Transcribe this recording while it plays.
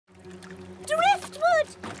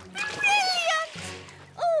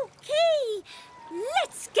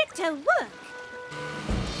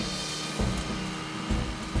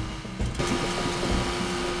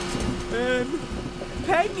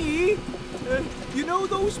Penny, you know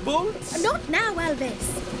those bolts? Not now,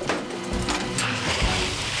 Elvis.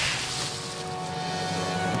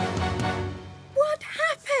 What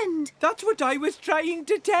happened? That's what I was trying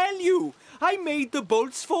to tell you. I made the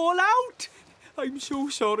bolts fall out. I'm so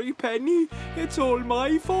sorry, Penny. It's all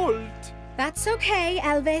my fault. That's okay,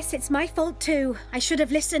 Elvis. It's my fault too. I should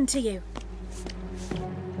have listened to you.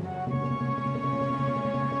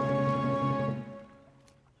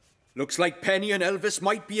 Looks like Penny and Elvis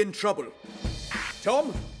might be in trouble.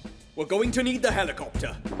 Tom, we're going to need the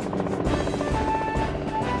helicopter.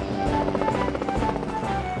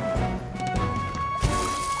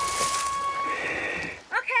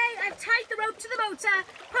 Okay, I've tied the rope to the motor.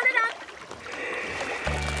 Pull it up.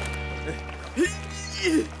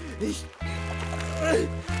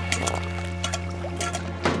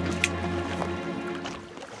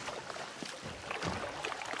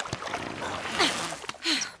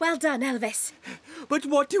 Well done, Elvis. But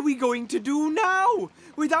what are we going to do now?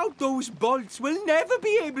 Without those bolts, we'll never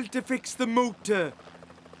be able to fix the motor.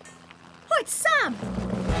 Oh, it's Sam!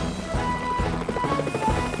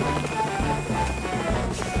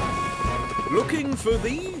 Looking for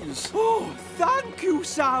these? Oh, thank you,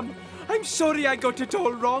 Sam. I'm sorry I got it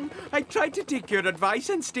all wrong. I tried to take your advice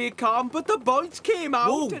and stay calm, but the bolts came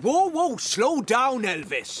out. Whoa, slow down,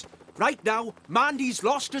 Elvis. Right now, Mandy's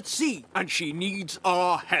lost at sea, and she needs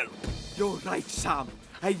our help. You're right, Sam.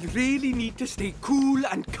 I really need to stay cool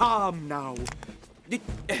and calm now.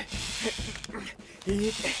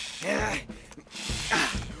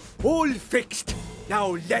 All fixed.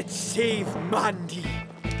 Now let's save Mandy.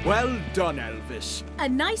 Well done, Elvis. A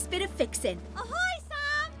nice bit of fixing. Ahoy,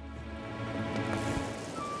 Sam!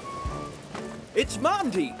 It's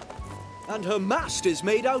Mandy, and her mast is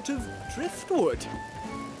made out of driftwood.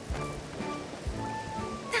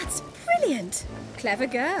 That's brilliant. Clever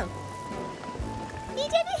girl.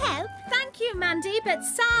 Need any help? Thank you, Mandy, but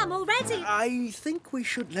Sam already. I think we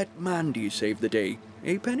should let Mandy save the day.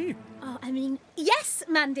 Eh, Penny? Oh, yes,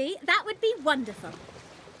 Mandy, that would be wonderful.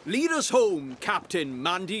 Lead us home, Captain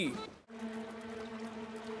Mandy.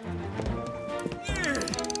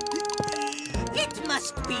 It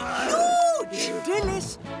must be huge!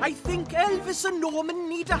 Dilys, I think Elvis and Norman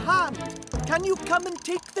need a hand. Can you come and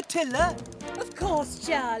take the tiller? Of course,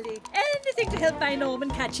 Charlie. Anything to help my Norman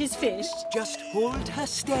catch his fish. Just hold her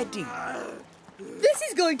steady. This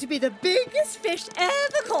is going to be the biggest fish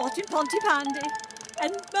ever caught in Pontypandy.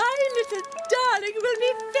 And my little darling will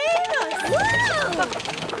be famous. Whoa!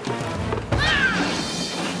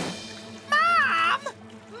 Mom!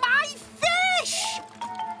 My fish!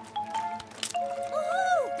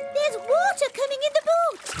 Oh, there's water coming in the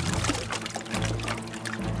boat.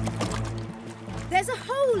 There's a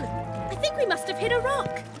hole. I think we must have hit a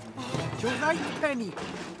rock. Oh, you're right, Penny.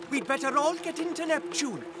 We'd better all get into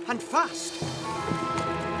Neptune, and fast.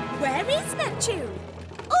 Where is Neptune?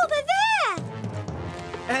 Over there!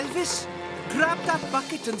 Elvis, grab that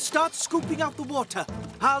bucket and start scooping out the water.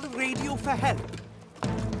 I'll radio for help.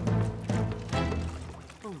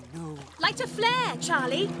 Oh, no. Light a flare,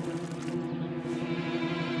 Charlie.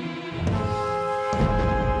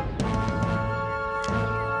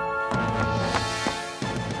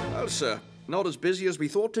 Well, sir, not as busy as we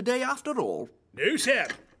thought today after all. No, Sam.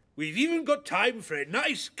 We've even got time for a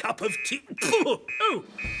nice cup of tea. Oh,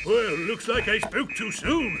 well, looks like I spoke too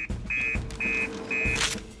soon.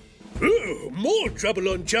 Oh, more trouble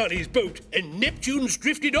on Charlie's boat, and Neptune's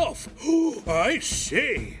drifted off. Oh, I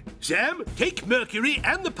say. Sam, take Mercury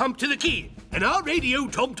and the pump to the quay, and I'll radio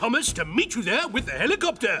Tom Thomas to meet you there with the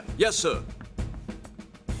helicopter. Yes, sir.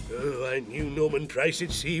 Oh, I knew Norman Price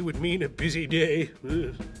at sea would mean a busy day.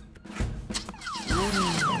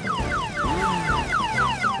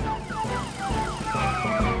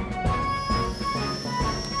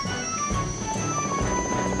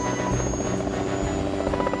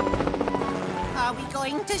 Are we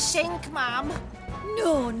going to sink, Mom?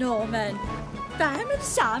 No, Norman. Fireman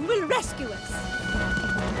Sam will rescue us.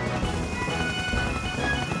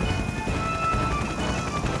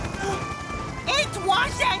 It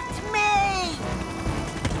wasn't me!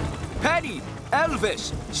 Penny,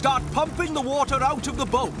 Elvis, start pumping the water out of the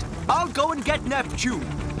boat. I'll go and get Neptune.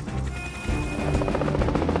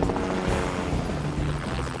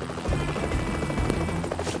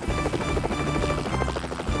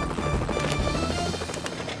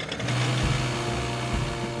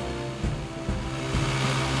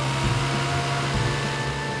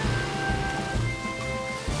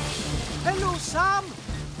 Hello, Sam.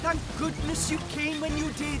 Thank goodness you came when you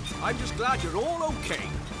did. I'm just glad you're all okay.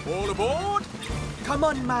 All aboard? Come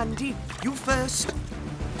on, Mandy. You first.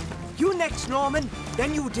 You next, Norman.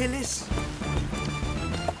 Then you, Dilys.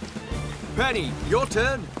 Penny, your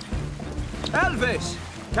turn. Elvis,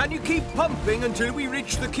 can you keep pumping until we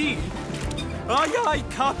reach the quay? Aye, aye,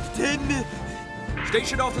 Captain.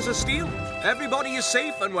 Station Officer Steele, everybody is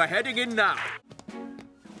safe and we're heading in now.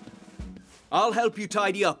 I'll help you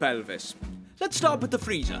tidy up, Elvis. Let's start with the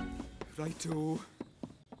freezer. Righto.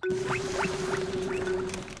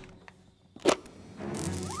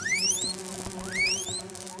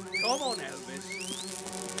 Come on, Elvis.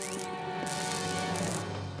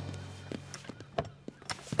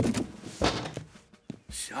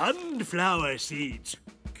 Sunflower seeds.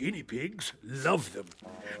 Guinea pigs love them.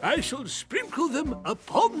 I shall sprinkle them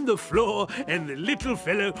upon the floor and the little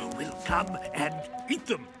fellow will come and eat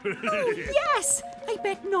them. Oh, yes! I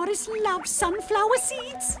bet Norris loves sunflower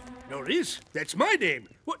seeds. Norris? That's my name.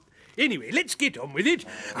 What? Anyway, let's get on with it.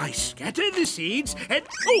 I scatter the seeds and...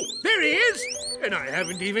 Oh, there he is! And I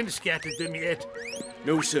haven't even scattered them yet.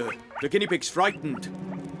 No, sir. The guinea pig's frightened.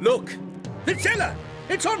 Look. The cellar!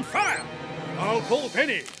 It's on fire! I'll call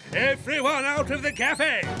Penny. Everyone out of the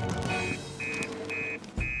cafe!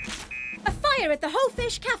 A fire at the Whole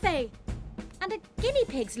Fish Cafe. And a guinea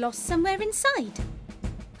pig's lost somewhere inside.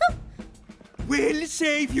 Huh. We'll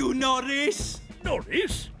save you, Norris.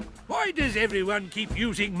 Norris? Why does everyone keep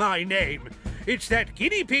using my name? It's that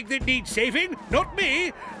guinea pig that needs saving, not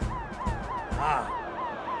me. Ah.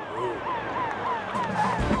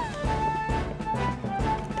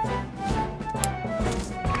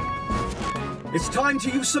 It's time to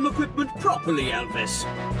use some equipment properly, Elvis.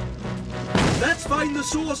 Let's find the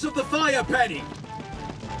source of the fire, Penny.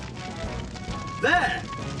 There.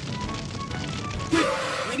 Quick,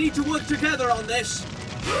 we need to work together on this.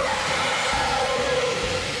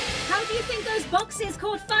 How do you think those boxes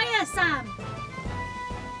caught fire, Sam?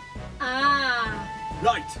 Ah.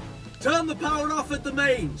 Right. Turn the power off at the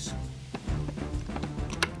mains.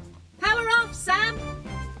 Power off, Sam.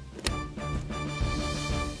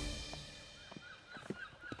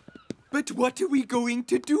 But what are we going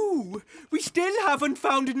to do? We still haven't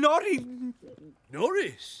found Norris.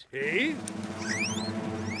 Norris, eh?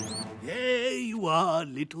 There you are,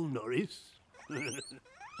 little Norris.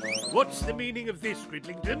 What's the meaning of this,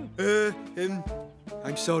 Gridlington?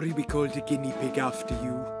 I'm sorry we called a guinea pig after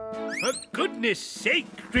you. For goodness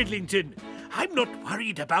sake, Gridlington, I'm not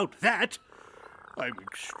worried about that. I'm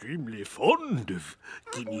extremely fond of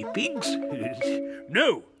guinea pigs.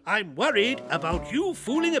 No, I'm worried about you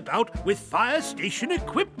fooling about with fire station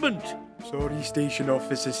equipment. Sorry, Station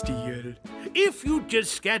Officer Steele. If you'd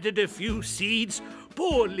just scattered a few seeds,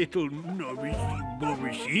 poor little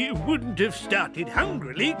Morrissey wouldn't have started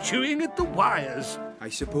hungrily chewing at the wires. I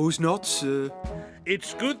suppose not, sir.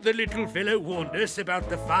 It's good the little fellow warned us about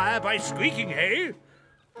the fire by squeaking, hey?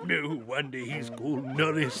 No wonder he's called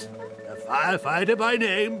Norris, a firefighter by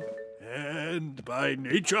name and by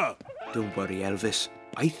nature. Don't worry, Elvis.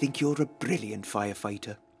 I think you're a brilliant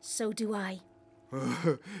firefighter. So do I.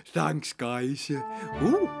 Thanks, guys.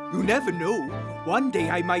 Ooh, you never know. One day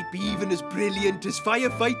I might be even as brilliant as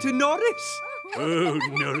firefighter Norris. Oh,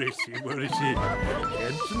 Norrisy, Morrissey.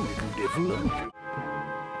 Handsome little devil, aren't you?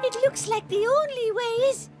 It looks like the only way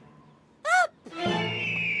is up.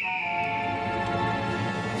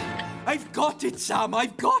 I've got it, Sam.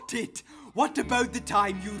 I've got it. What about the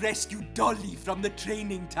time you rescued Dolly from the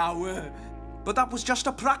training tower? But that was just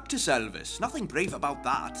a practice, Elvis. Nothing brave about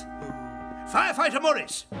that. Firefighter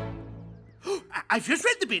Morris! I've just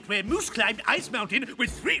read the bit where Moose climbed Ice Mountain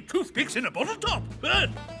with 3 toothpicks in a bottle top.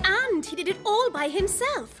 And he did it all by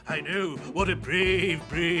himself. I know. What a brave,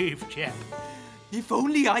 brave chap. If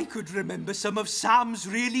only I could remember some of Sam's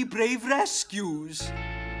really brave rescues.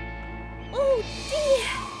 Oh, dear.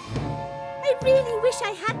 I really wish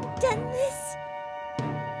I hadn't done this.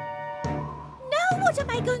 Now what am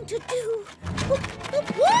I going to do?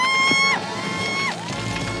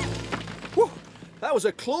 Whew, that was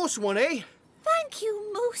a close one, eh? Thank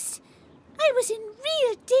you, Moose. I was in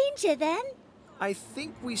real danger then. I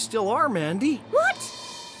think we still are, Mandy. What?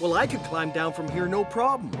 Well, I could climb down from here, no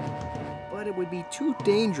problem. But it would be too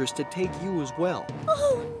dangerous to take you as well.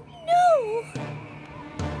 Oh, no.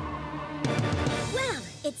 Well,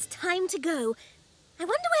 it's time to go. I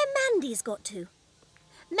wonder where Mandy's got to.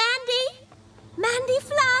 Mandy? Mandy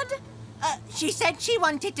Flood? She said she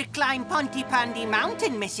wanted to climb Pontypandy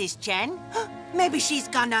Mountain, Mrs. Chen. Maybe she's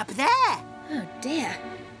gone up there. Oh, dear.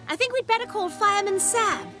 I think we'd better call Fireman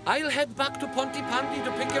Sam. I'll head back to Pontypandy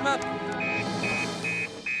to pick him up.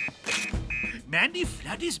 Mandy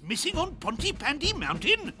Flood is missing on Pontypandy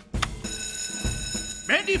Mountain?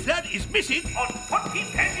 Mandy Flood is missing on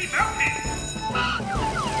Pontypandy Mountain!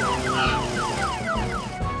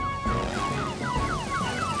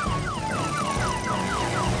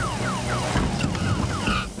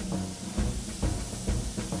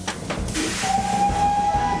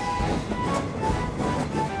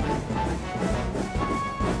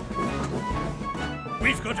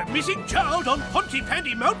 child on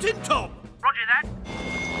Pontypandy Mountain, Tom. Roger that.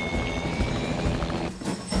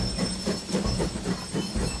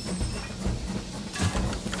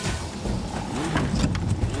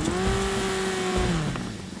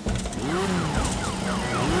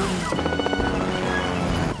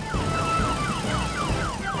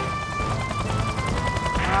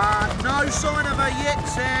 No sign of her yet,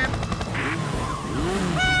 Sam.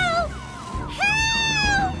 Help!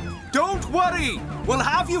 Help! Don't worry! We'll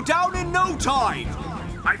have you down in no time!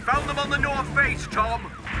 I found them on the north face,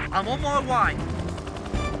 Tom. I'm on my way.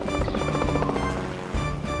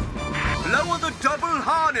 Lower the double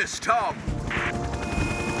harness, Tom!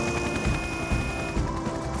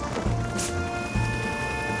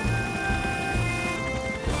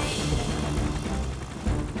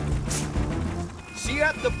 See you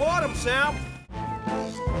at the bottom, Sam.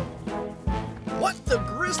 What the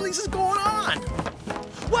grizzlies is going on?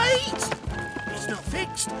 Wait! It's not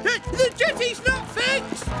fixed. The jetty's not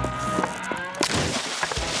fixed!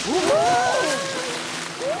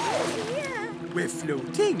 We're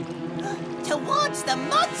floating. Towards the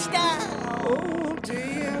monster! Oh,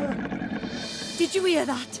 dear. Did you hear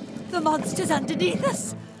that? The monster's underneath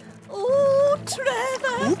us. Oh,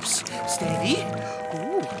 Trevor! Oops, steady.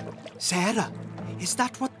 Ooh. Sarah, is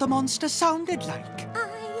that what the monster sounded like?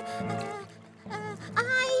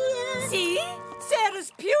 See?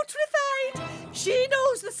 Sarah's putrefied. She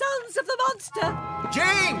knows the sounds of the monster.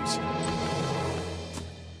 James!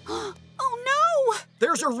 Oh, no!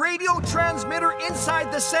 There's a radio transmitter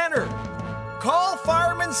inside the center. Call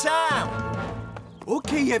Fireman Sam.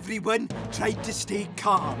 Okay, everyone, try to stay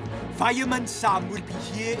calm. Fireman Sam will be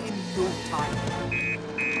here in no time.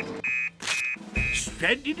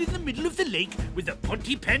 Stranded in the middle of the lake with the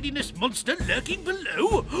Pontypandiness monster lurking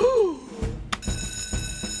below?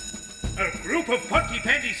 A group of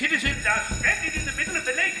Pontypandy citizens are stranded in the middle of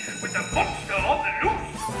the lake with the monster on the loose.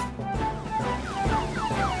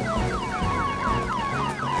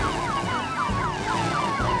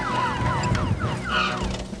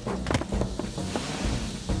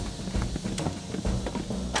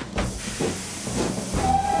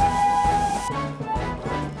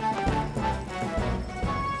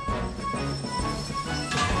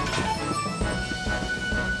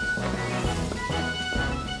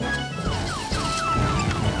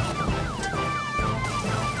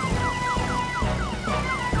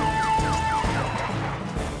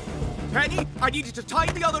 Penny, I need you to tie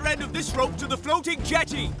the other end of this rope to the floating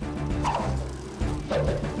jetty.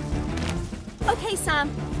 Okay,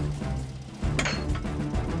 Sam.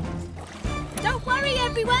 Don't worry,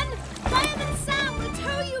 everyone. Fireman Sam will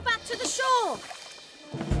tow you back to the shore.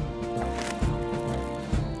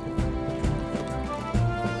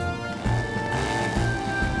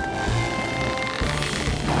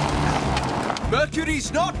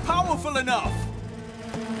 Mercury's not powerful enough.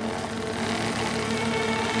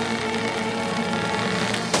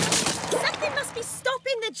 Something must be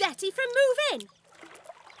stopping the jetty from moving.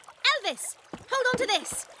 Elvis, hold on to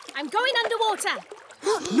this. I'm going underwater.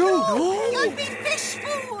 No! You'll be fish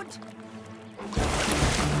food!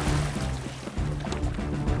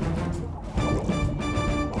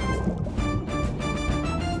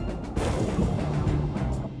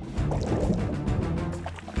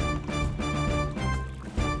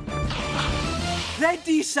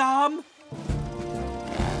 Ready, Sam?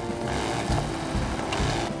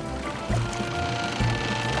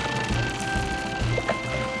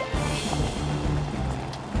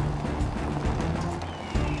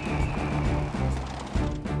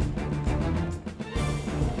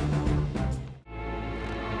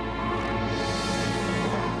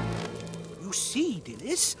 You see,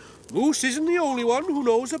 Dilys, Moose isn't the only one who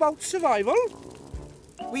knows about survival.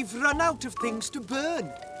 We've run out of things to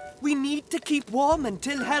burn. We need to keep warm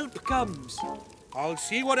until help comes. I'll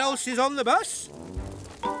see what else is on the bus.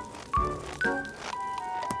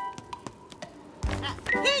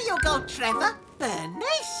 Here you go, Trevor. Burn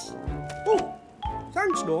this. Oh,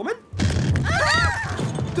 thanks, Norman.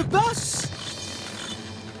 The bus!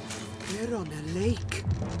 We're on a lake.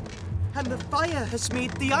 And the fire has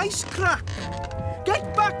made the ice crack.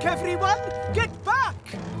 Get back, everyone! Get back!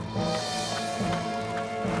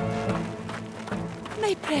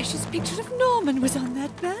 My precious picture of Norman was on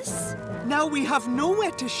that bus. Now we have nowhere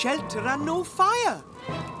to shelter and no fire.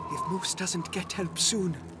 If Moose doesn't get help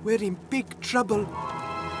soon, we're in big trouble.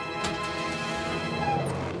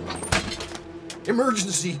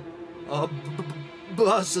 Emergency!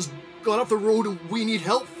 Bus has gone off the road and we need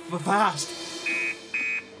help fast.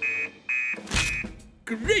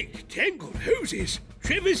 Great tangled hoses!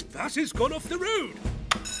 Trevor's bus has gone off the road.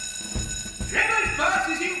 Trevor's bus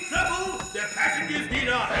is in trouble. The passengers need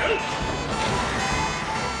our help.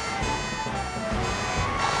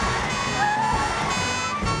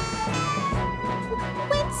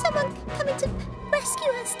 When's someone coming to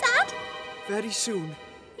rescue us, Dad? Very soon.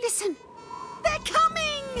 Listen, they're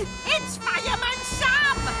coming! It's Fireman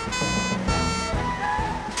Sam!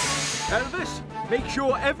 Elvis, make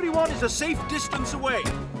sure everyone is a safe distance away.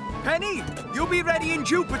 Penny, you'll be ready in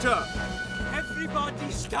Jupiter.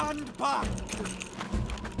 Everybody stand back.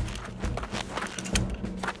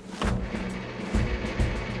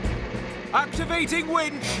 Activating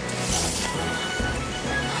winch.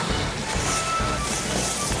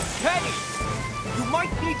 Penny, you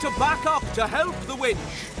might need to back up to help the winch.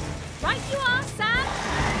 Right you are, Sam.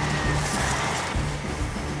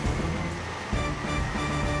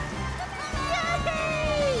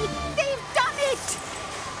 Yay! They've done it!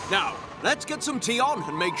 Now, let's get some tea on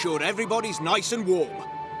and make sure everybody's nice and warm.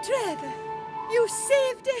 Trevor, you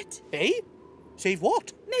saved it. Eh? Save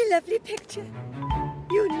what? My lovely picture.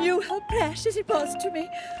 You knew how precious it was to me.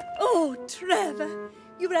 Oh, Trevor,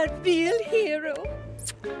 you're a real hero.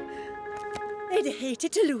 I'd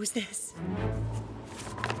hated to lose this.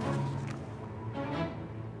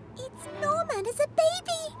 It's Norman as a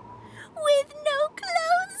baby with no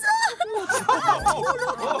clothes on.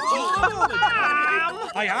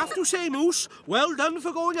 I have to say, Moose, well done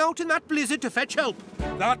for going out in that blizzard to fetch help.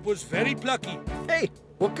 That was very plucky. Hey,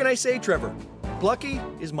 what can I say, Trevor? Plucky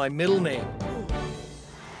is my middle name.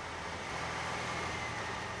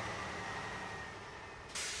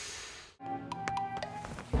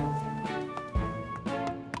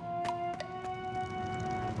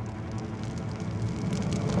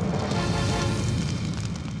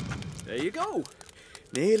 There you go.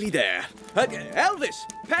 Nearly there. Elvis,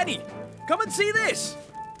 Penny, come and see this.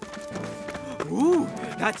 Ooh,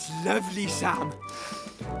 that's lovely, Sam.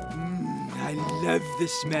 I love the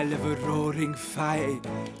smell of a roaring fire.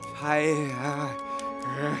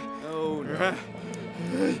 Oh, no.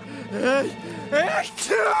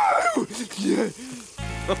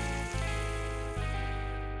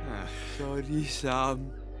 Sorry,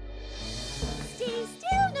 Sam. Stay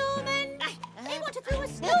still, Norman. They want to throw a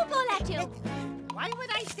snowball at you. Why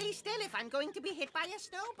would I stay still if I'm going to be hit by a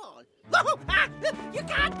snowball? You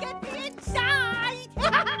can't get me inside!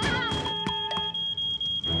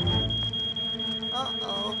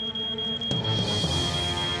 Uh-oh.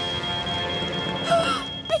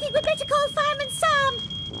 I think we'd better call Fireman Sam.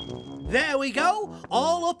 There we go,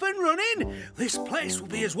 all up and running. This place will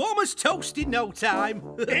be as warm as toast in no time.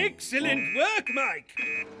 Excellent work, Mike.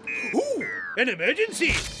 Ooh, an emergency.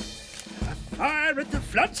 A fire at the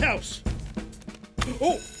Flood's house.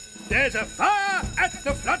 Oh, there's a fire at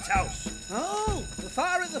the Flood's house. Oh, the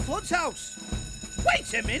fire at the Flood's house.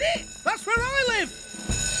 Wait a minute, that's where I live.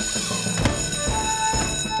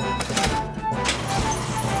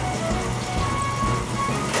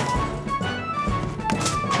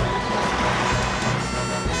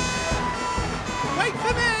 Wait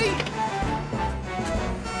for me!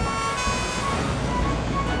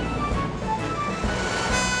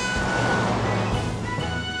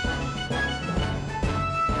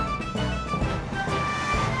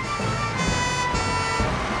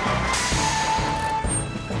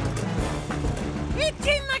 It's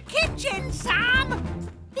in the kitchen, Sam!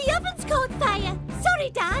 The oven's caught fire. Sorry,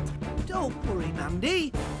 Dad. Don't worry,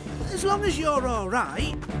 Mandy. As long as you're all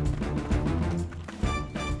right.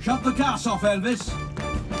 Shut the gas off, Elvis.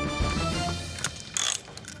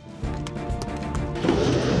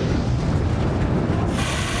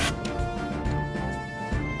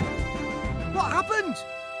 What happened?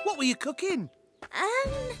 What were you cooking?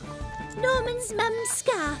 Norman's mum's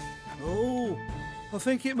scarf. Oh, I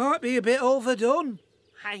think it might be a bit overdone.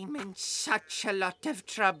 I'm in such a lot of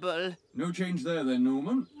trouble. No change there then,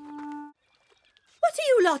 Norman. What are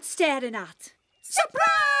you lot staring at? Surprise!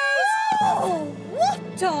 Oh,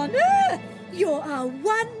 what on earth? You're our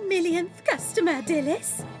 1 millionth customer,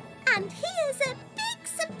 Dilys. And here's a big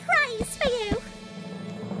surprise for you.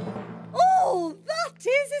 Oh, that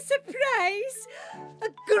is a surprise. A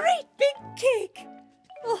great big cake.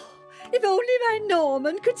 Oh, if only my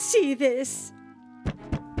Norman could see this.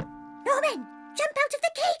 Norman, jump out of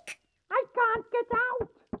the cake. I can't get out.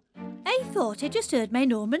 I thought I just heard my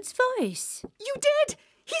Norman's voice. You did!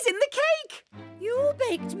 He's in the cake! You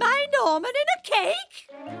baked my Norman in a cake?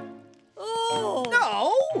 Oh.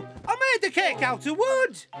 No! I made the cake out of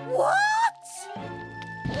wood! What?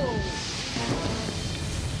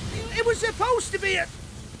 It was supposed to be a...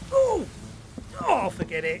 Oh! Oh,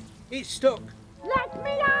 forget it. It's stuck. Let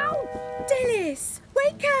me out! Dilys,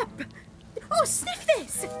 wake up. Oh, sniff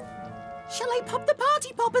this. Shall I pop the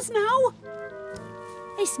party poppers now?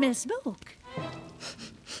 I smell smoke.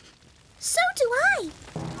 So do I.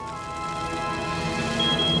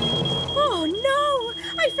 Oh, no!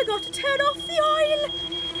 I forgot to turn off the oil.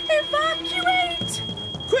 Evacuate!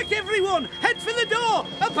 Quick, everyone! Head for the door!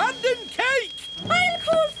 Abandon cake! I'll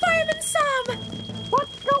call Fireman Sam.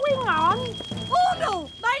 What's going on? Oh no!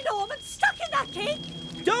 My Norman's stuck in that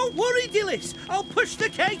cake! Don't worry, Dilys. I'll push the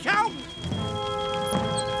cake out.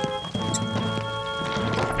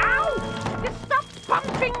 Ow! You stop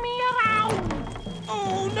bumping me around!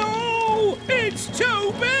 Oh, no! It's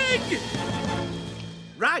too big!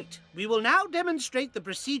 Right, we will now demonstrate the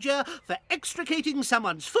procedure for extricating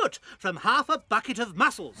someone's foot from half a bucket of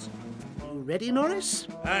mussels. You ready, Norris?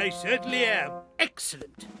 I certainly am.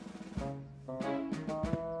 Excellent.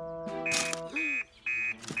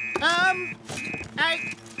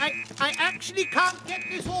 I actually can't get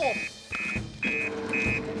this off.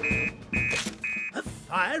 A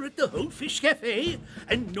fire at the Whole Fish Cafe,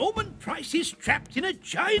 and Norman Price is trapped in a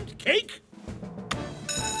giant cake?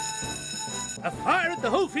 A fire at the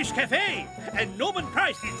Whole Fish Cafe, and Norman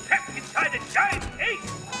Price is trapped inside a giant cake?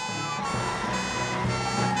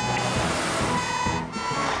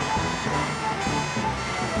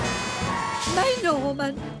 My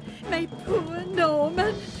Norman! My poor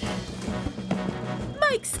Norman!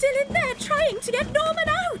 Mike's still in there trying to get Norman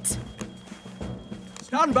out.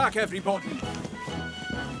 Stand back, everybody.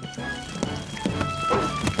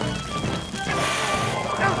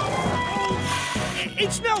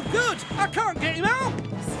 It's no good. I can't get him out.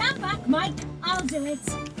 Stand back, Mike. I'll do it.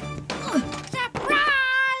 Ugh.